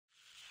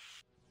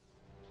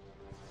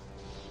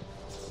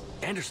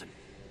Anderson.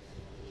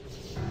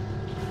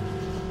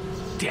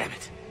 Damn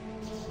it.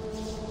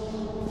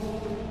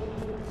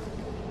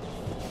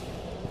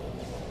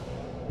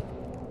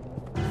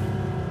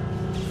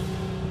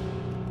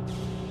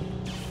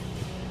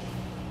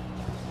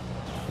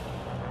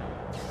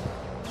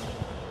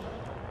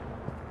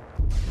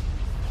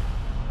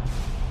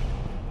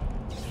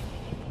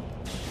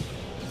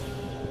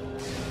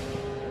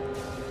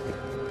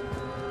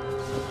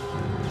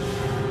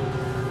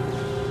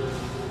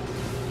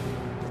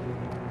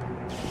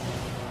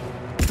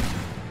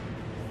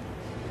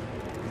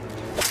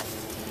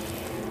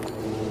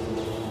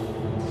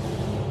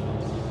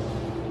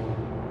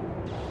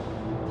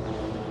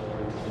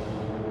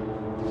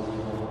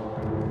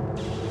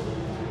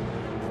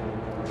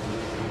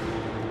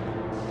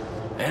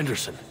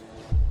 Anderson.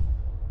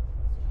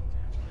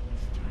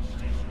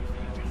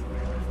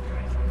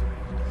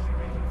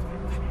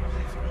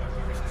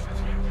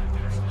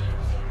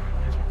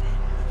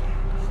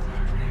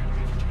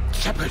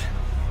 Shepard!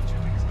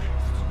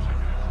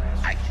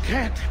 I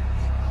can't!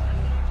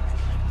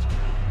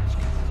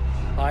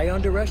 I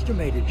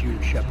underestimated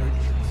you, Shepard.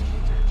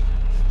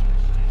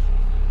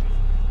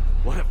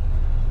 What if...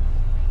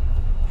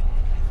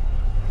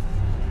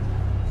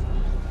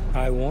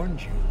 I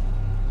warned you.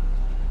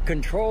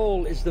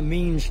 Control is the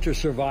means to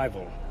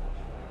survival.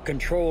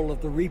 Control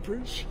of the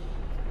Reapers,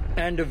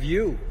 and of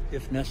you,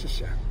 if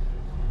necessary.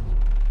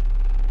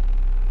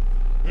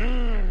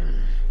 They're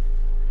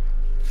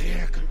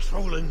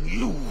controlling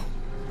you.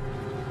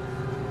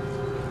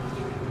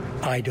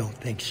 I don't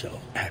think so,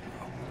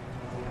 Admiral.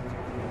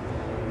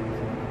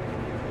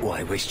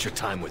 Why waste your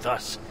time with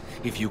us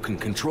if you can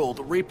control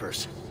the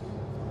Reapers?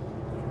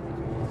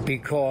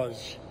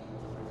 Because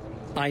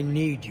I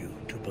need you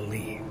to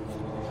believe.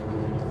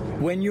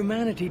 When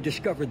humanity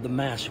discovered the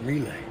mass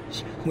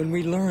relays, when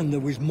we learned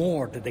there was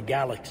more to the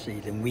galaxy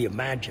than we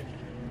imagined,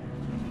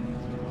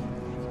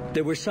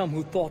 there were some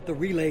who thought the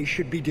relays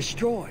should be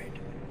destroyed.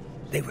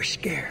 They were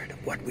scared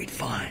of what we'd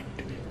find,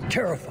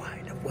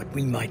 terrified of what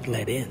we might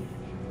let in.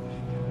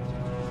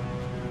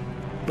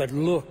 But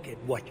look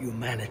at what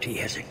humanity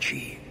has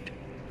achieved.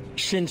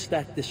 Since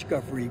that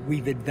discovery,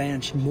 we've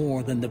advanced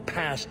more than the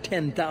past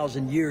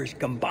 10,000 years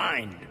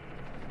combined.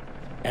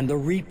 And the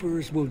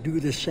Reapers will do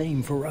the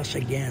same for us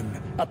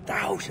again,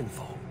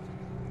 1,000-fold.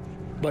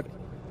 But...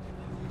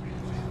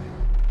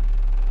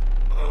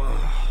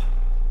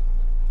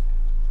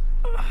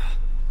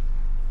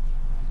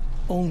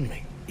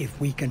 only if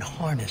we can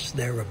harness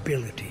their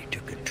ability to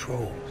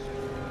control.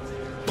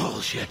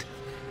 Bullshit.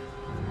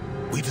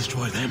 We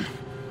destroy them,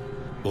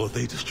 or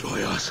they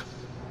destroy us.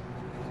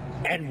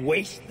 And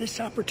waste this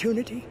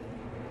opportunity?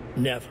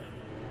 Never.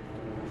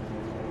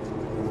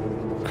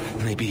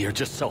 Maybe you're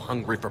just so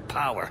hungry for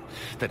power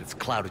that it's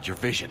clouded your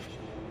vision.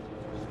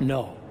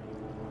 No.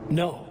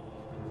 No.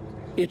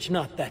 It's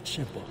not that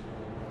simple.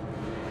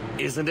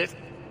 Isn't it?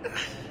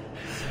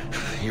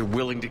 You're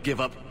willing to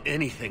give up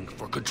anything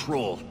for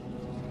control.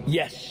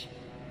 Yes.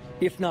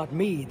 If not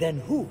me, then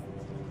who?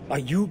 Are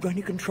you going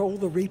to control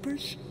the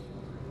Reapers?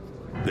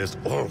 There's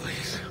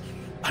always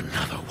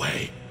another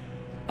way.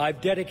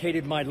 I've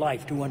dedicated my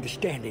life to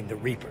understanding the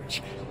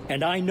Reapers,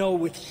 and I know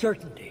with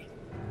certainty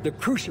the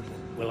Crucible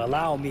will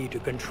allow me to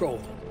control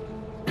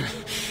them.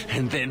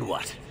 And then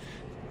what?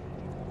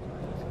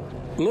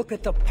 Look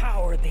at the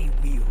power they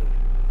wield.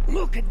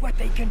 Look at what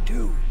they can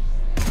do.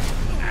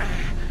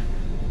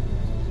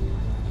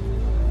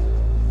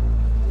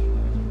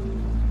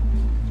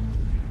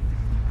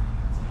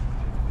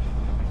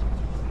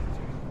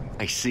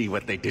 I see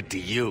what they did to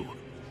you.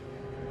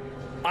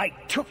 I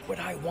took what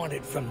I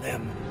wanted from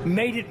them,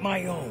 made it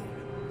my own.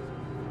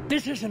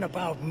 This isn't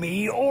about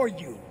me or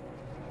you.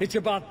 It's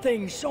about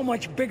things so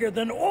much bigger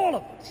than all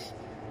of us.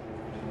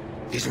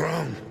 He's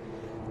wrong.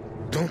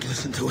 Don't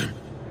listen to him.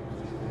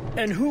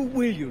 And who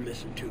will you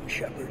listen to,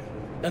 Shepard?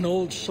 An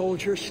old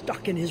soldier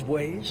stuck in his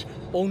ways,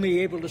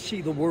 only able to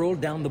see the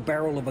world down the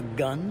barrel of a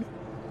gun?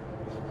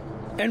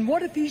 And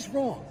what if he's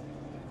wrong?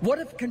 What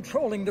if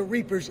controlling the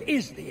Reapers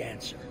is the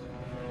answer?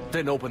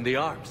 Then open the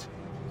arms.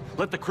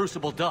 Let the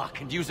Crucible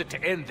dock and use it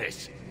to end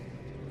this.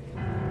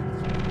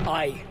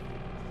 I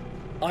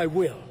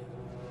will.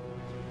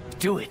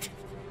 Do it.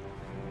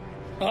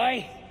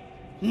 I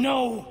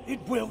know it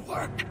will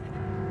work.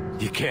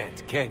 You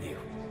can't, can you?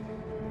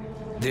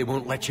 They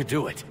won't let you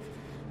do it.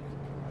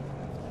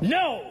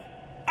 No!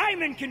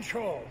 I'm in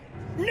control!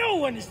 No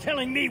one is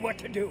telling me what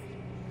to do!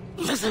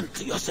 Listen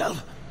to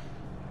yourself.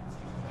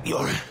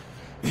 You're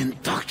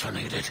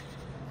indoctrinated.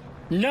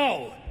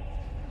 No!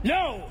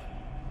 No!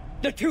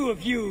 The two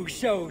of you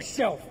so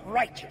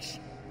self-righteous.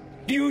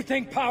 Do you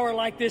think power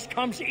like this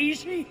comes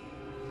easy?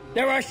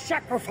 There are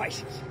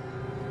sacrifices.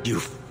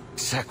 You've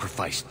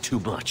sacrificed too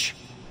much.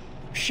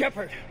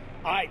 Shepard,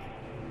 I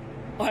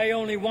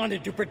only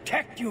wanted to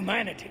protect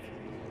humanity.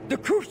 The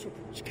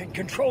Crucibles can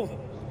control them.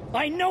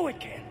 I know it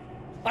can.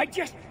 I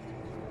just...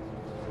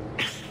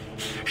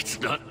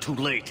 It's not too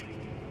late.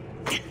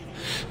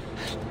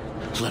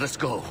 Let us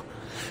go.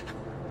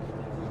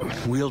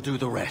 We'll do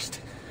the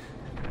rest.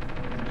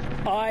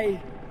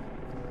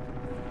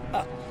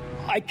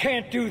 I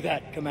can't do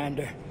that,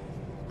 Commander.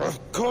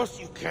 Of course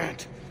you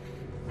can't.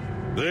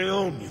 They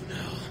own you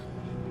now.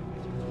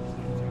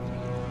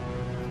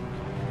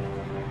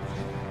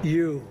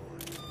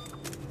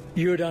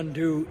 You'd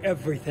undo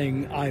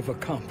everything I've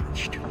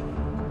accomplished.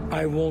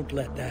 I won't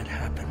let that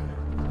happen.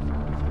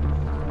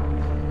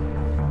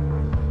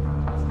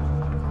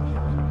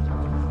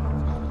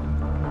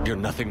 You're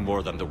nothing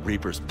more than the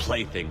Reaper's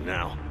plaything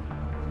now.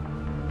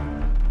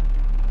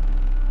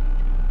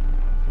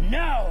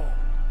 Now,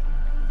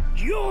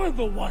 you're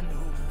the one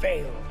who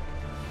failed.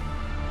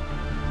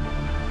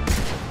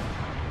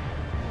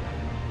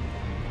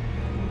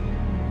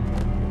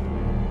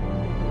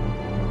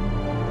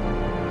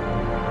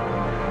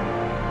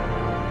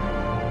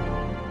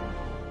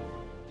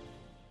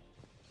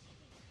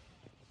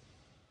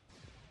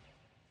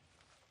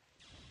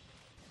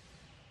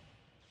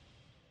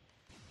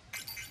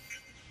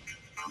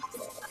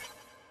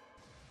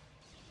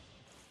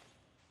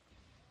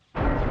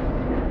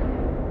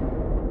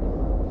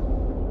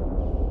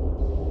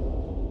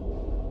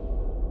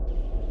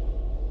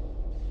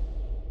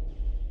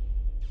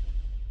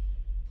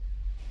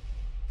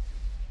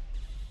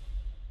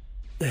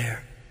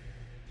 There.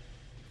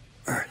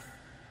 Earth.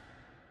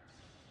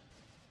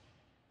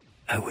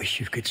 I wish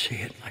you could see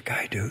it like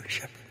I do,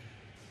 Shepard.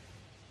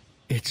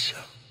 It's so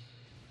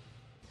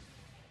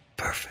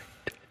perfect.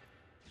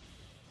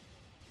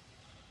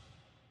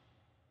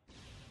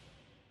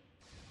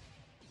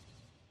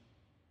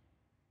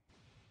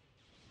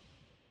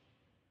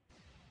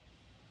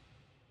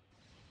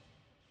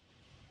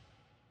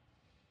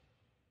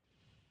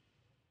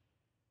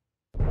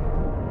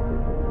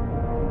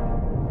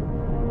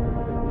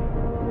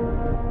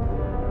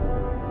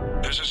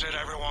 This is it,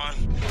 everyone.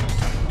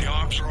 The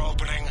arms are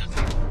opening.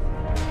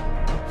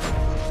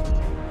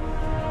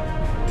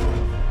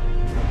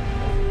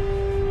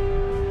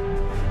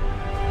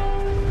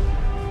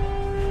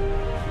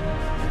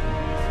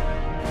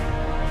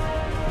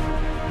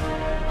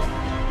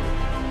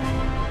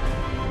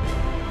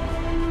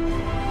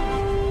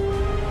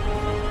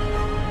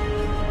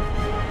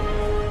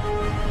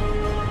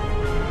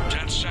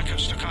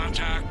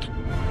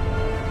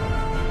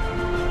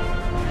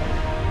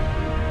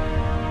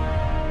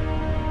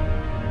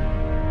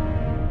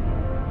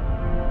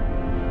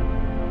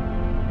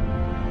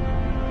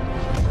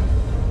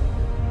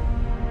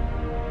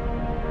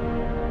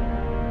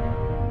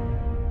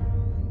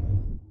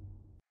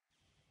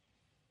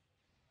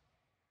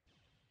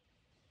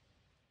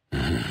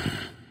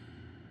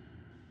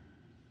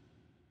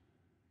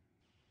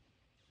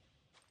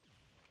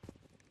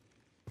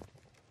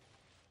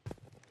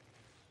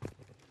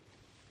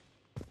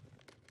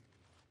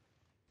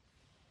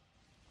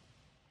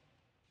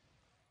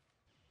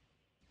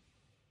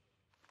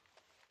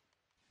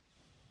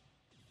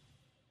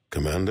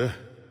 Commander?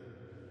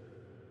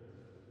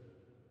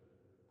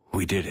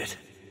 We did it.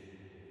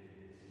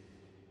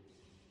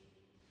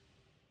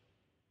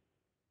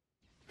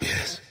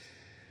 Yes,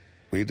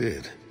 we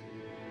did.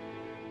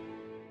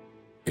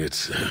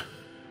 It's,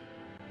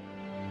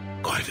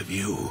 quite a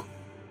view.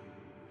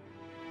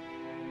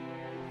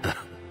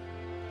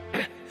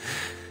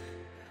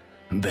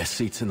 Best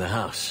seats in the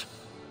house.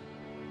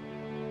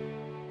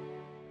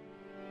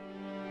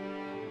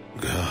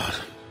 God.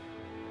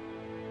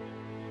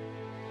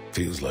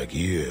 Feels like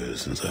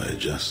years since I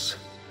just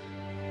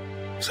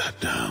sat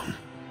down.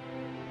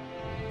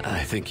 I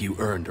think you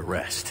earned a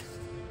rest.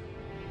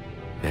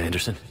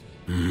 Anderson?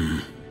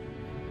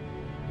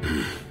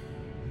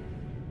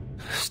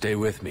 Stay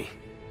with me.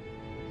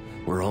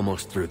 We're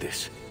almost through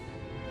this.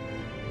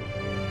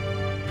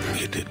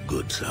 You did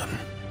good, son.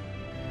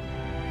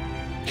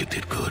 You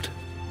did good.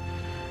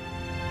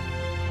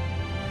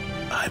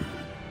 I'm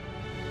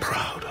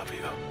proud of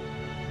you.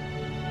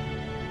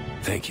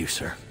 Thank you,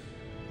 sir.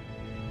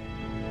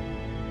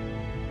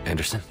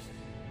 Anderson?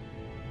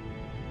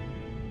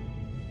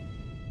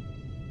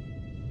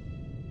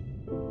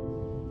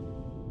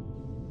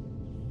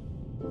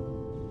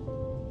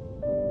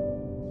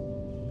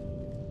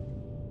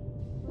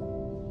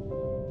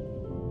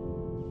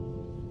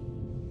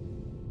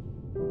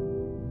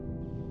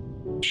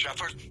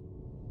 Shepard?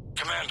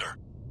 Commander?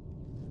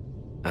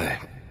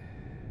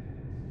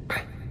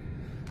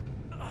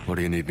 What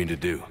do you need me to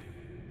do?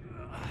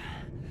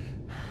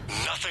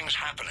 Nothing's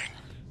happening.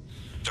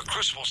 The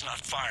crucible's not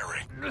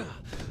firing.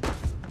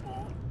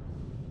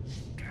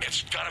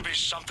 It's gotta be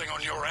something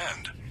on your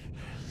end.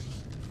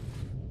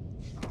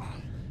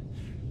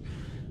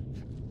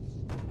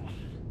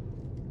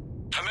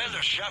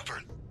 Commander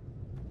Shepard!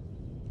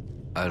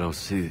 I don't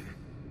see...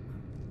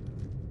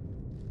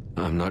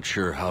 I'm not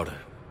sure how to...